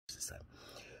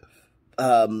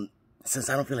since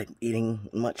I don't feel like eating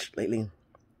much lately,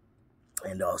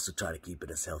 and also try to keep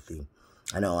it as healthy.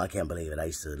 I know, I can't believe it. I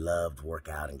used to love to work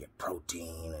out and get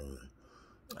protein,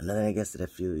 and then I guess that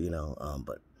if you,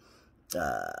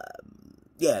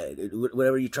 yeah,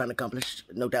 whatever you're trying to accomplish,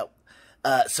 no doubt.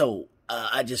 So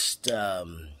I just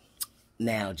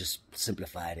now just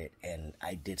simplified it, and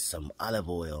I did some olive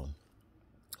oil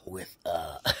with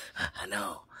I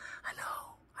know,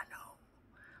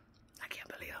 I can't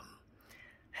believe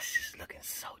it's just looking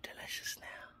so delicious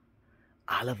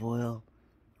now. Olive oil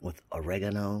with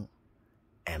oregano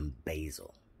and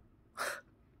basil.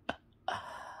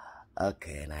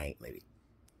 Okay, and I ate maybe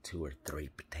 2 or 3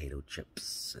 potato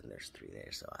chips, and there's 3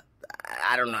 there, so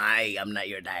I don't know, I'm not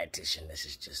your dietitian. This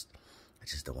is just, I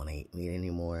just don't want to eat meat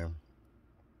anymore.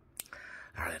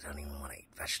 I really don't even want to eat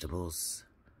vegetables,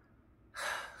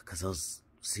 because those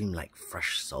seem like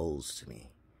fresh souls to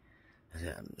me.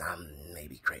 I'm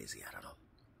maybe crazy, I don't know.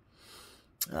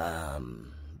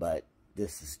 But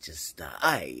this is just,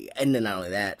 and then not only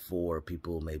that, for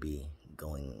people maybe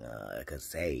going,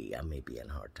 because, hey, I may be in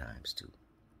hard times too.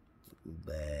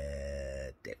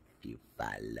 But if you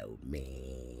follow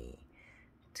me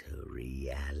to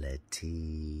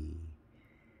reality,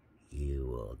 you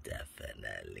will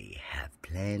definitely have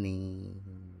plenty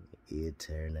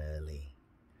eternally.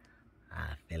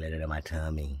 I feel it in my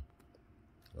tummy.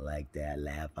 Like that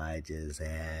laugh I just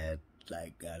had,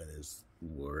 like out of this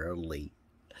worldly.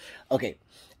 Okay,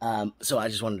 so I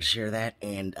just wanted to share that,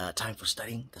 and time for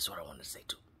studying. That's what I wanted to say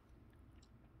too.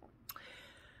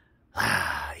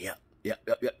 Yep.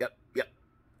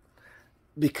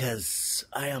 Because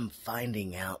I am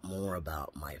finding out more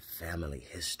about my family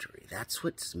history. That's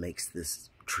what makes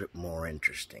this trip more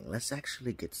interesting. Let's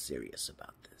actually get serious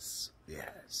about this.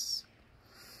 Yes.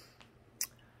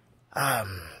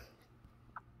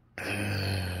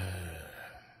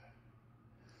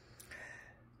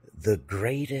 The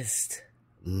greatest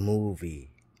movie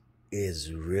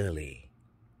is really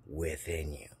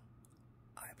within you.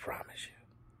 I promise you.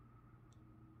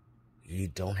 You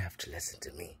don't have to listen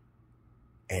to me.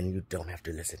 And you don't have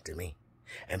to listen to me.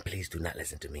 And please do not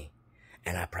listen to me.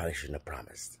 And I probably shouldn't have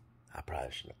promised.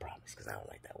 Because I don't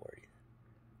like that word either.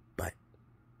 But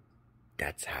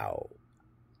that's how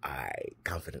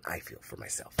confident I feel for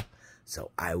myself.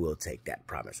 So I will take that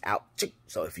promise out.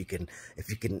 So if you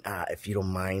don't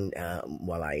mind,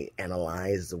 while I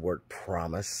analyze the word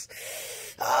promise,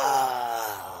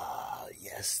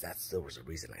 yes, there was a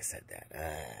reason I said that.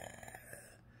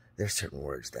 There's certain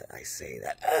words that I say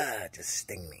that just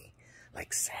sting me,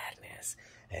 like sadness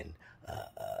and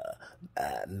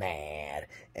mad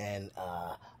and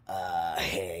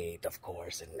hate, of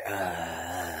course, and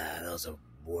those are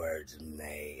words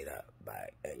made up by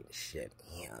ancient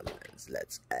humans.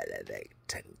 Let's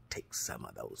take some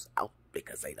of those out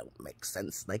because they don't make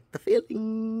sense like the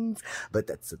feelings. But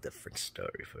that's a different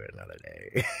story for another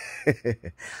day.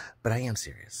 But I am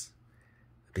serious.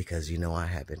 Because, I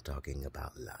have been talking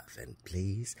about love. And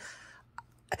please,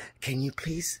 can you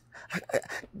please,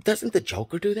 doesn't the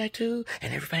Joker do that too?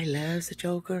 And everybody loves the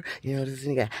Joker. Doesn't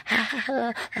he go, ha,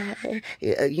 ha, ha, ha,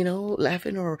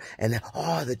 laughing and then,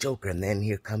 oh, the Joker. And then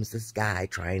here comes this guy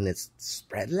trying to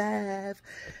spread love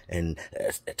and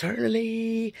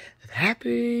eternally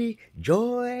happy,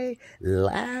 joy,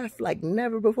 laugh like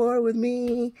never before with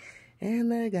me. And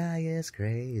the guy is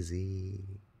crazy.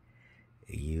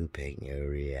 You paint your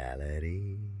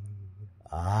reality.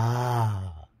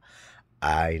 I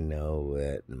know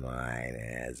what mine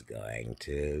is going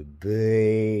to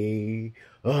be.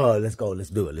 Oh, let's go.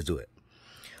 Let's do it.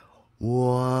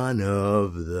 One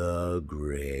of the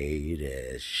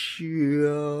greatest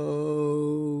shows.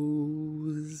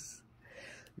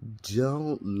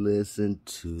 Don't listen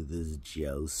to this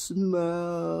Joe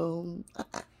Smo.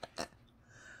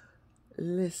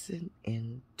 Listen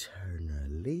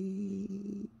internally.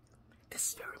 This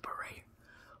is very important.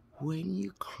 When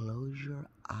you close your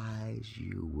eyes,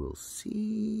 you will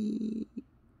see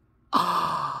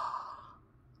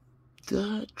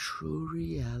the true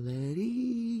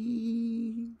reality.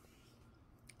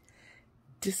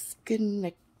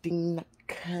 Disconnecting, not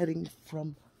cutting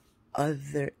from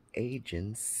other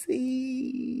agencies.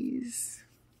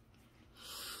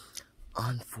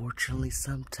 Unfortunately,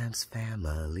 sometimes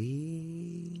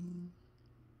family.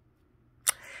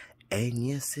 And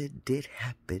yes, it did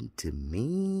happen to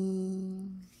me.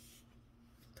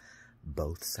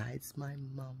 Both sides, my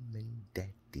mom and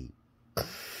daddy,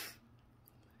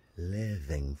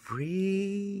 living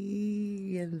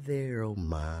free in their own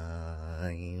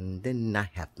mind. And I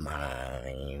have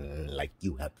mine like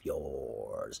you have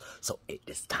yours. So it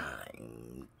is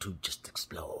time to just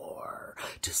explore. more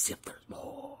to see if there's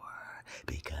more.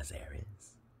 Because there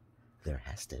is. There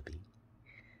has to be.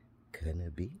 Couldn't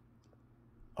it be?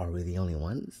 Are we the only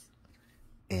ones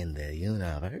in the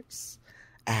universe?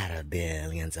 Out of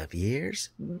billions of years,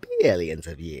 billions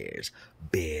of years,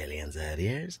 billions of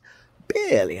years,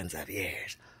 billions of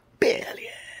years,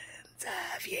 billions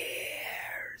of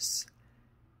years.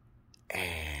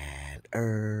 And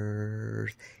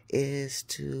Earth is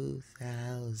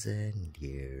 2,000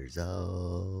 years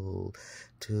old.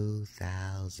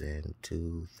 2,000.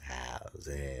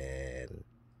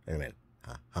 Wait a minute.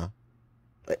 Huh?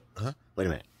 Wait a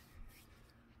minute.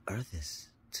 Earth is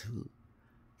 2,000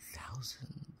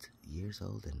 years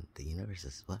old and the universe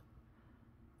is what?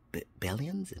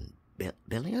 Billions and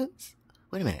billions?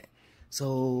 Wait a minute.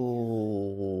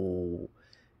 So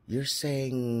you're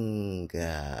saying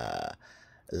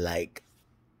like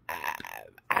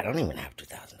I don't even have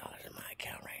 $2,000 in my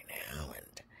account right now,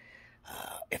 and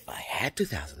if I had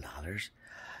 $2,000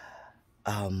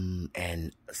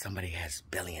 and somebody has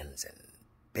billions and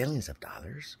billions of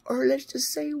dollars, or let's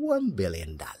just say $1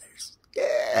 billion.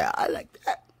 Yeah, I like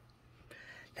that.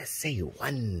 Let's say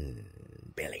 $1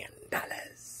 billion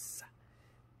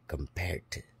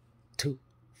compared to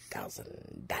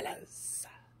 $2,000.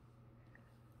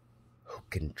 Who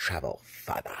can travel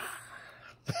farther?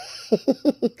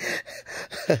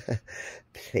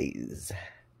 Please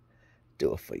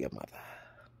do it for your mother.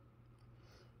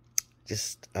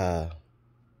 Just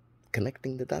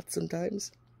connecting the dots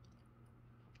sometimes.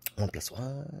 1 +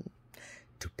 1,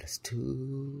 2 +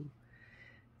 2.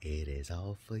 It is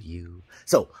all for you.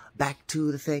 So, back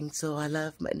to the thing. So, I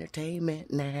love my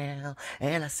entertainment now.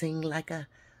 And I sing like a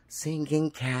singing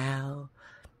cow.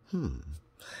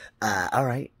 All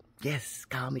right. Yes,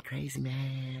 call me crazy,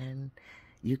 man.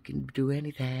 You can do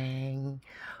anything.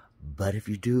 But if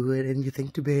you do it and you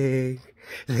think too big,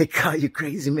 they call you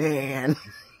crazy, man.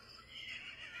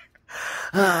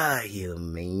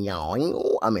 Human.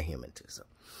 I'm a human too, so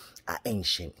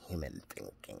ancient human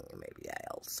thinking, maybe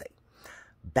I'll say.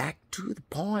 Back to the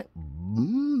point,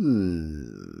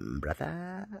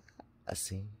 brother. I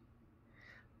see.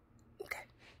 Okay.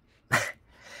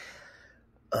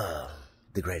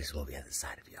 The greatest movie on the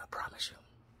side of you, I promise you.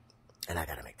 And I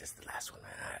gotta make this the last one,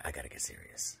 man. I gotta get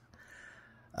serious.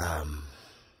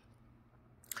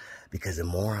 Because the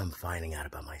more I'm finding out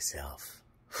about myself,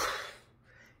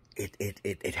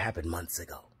 it happened months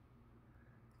ago.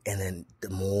 And then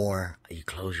the more you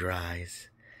close your eyes,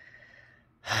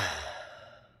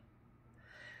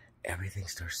 everything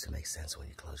starts to make sense when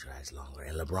you close your eyes longer.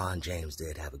 And LeBron James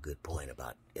did have a good point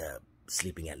about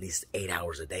sleeping at least 8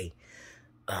 hours a day.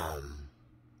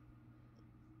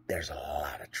 There's a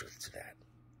lot of truth to that.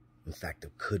 In fact,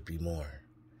 there could be more.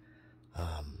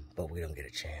 But we don't get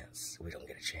a chance. We don't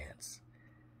get a chance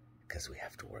because we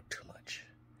have to work too much.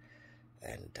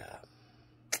 And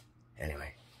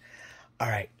anyway, all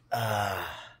right. I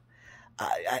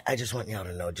just want y'all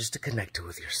to know, just to connect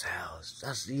with yourselves.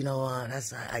 That's, you know,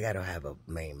 I gotta have a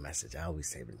main message. I always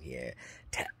say it here,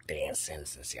 tap dancing,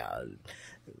 since y'all.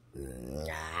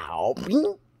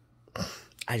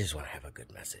 I just want to have a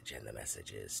good message, and the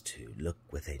message is to look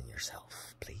within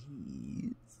yourself,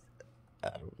 please. I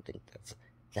don't think that's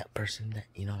that person that,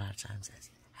 you know, a lot of times says,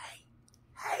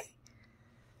 hey.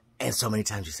 And so many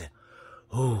times you say,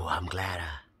 oh, I'm glad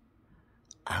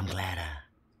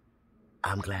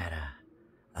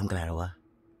what?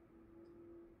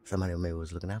 Somebody maybe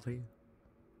was looking out for you?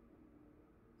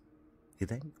 You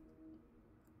think?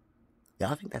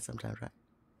 Y'all think that sometimes, right?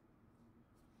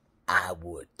 I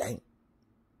would think.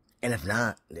 And if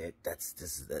not,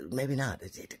 maybe not.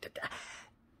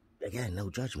 Again, no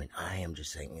judgment. I am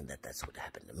just saying that that's what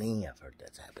happened to me. I've heard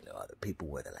that's happened to other people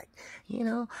where they're like, you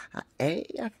know, A,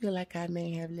 I feel like I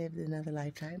may have lived another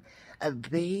lifetime.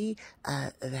 B,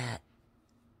 that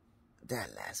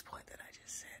last point that I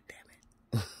just said, damn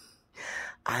it.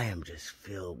 I am just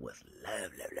filled with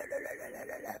love.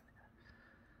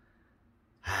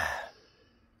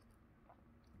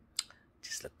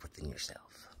 Just look within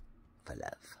yourself for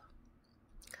love.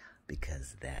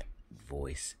 Because that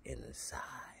voice inside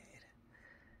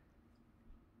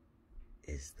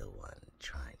is the one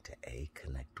trying to A,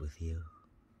 connect with you,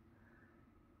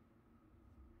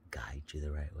 guide you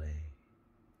the right way,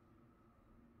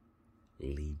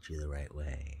 lead you the right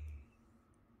way,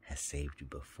 has saved you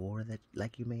before that,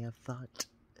 like you may have thought.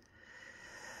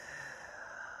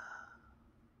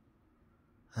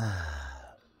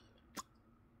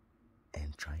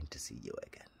 And trying to see you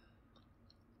again.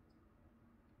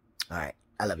 All right,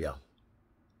 I love y'all.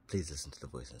 Please listen to the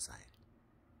voice inside.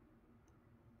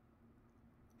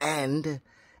 And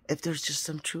if there's just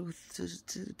some truth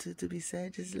to be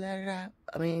said, just let it out.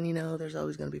 I mean, you know, there's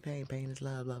always going to be pain. Pain is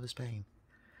love. Love is pain.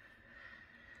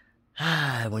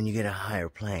 When you get a higher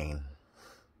plane,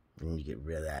 and you get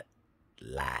rid of that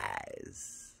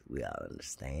lies, we all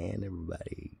understand.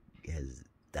 Everybody has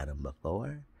done them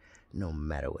before, no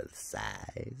matter what the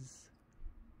size.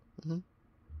 All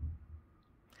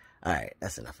right,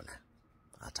 that's enough of that.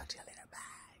 I'll talk to you later.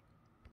 Bye.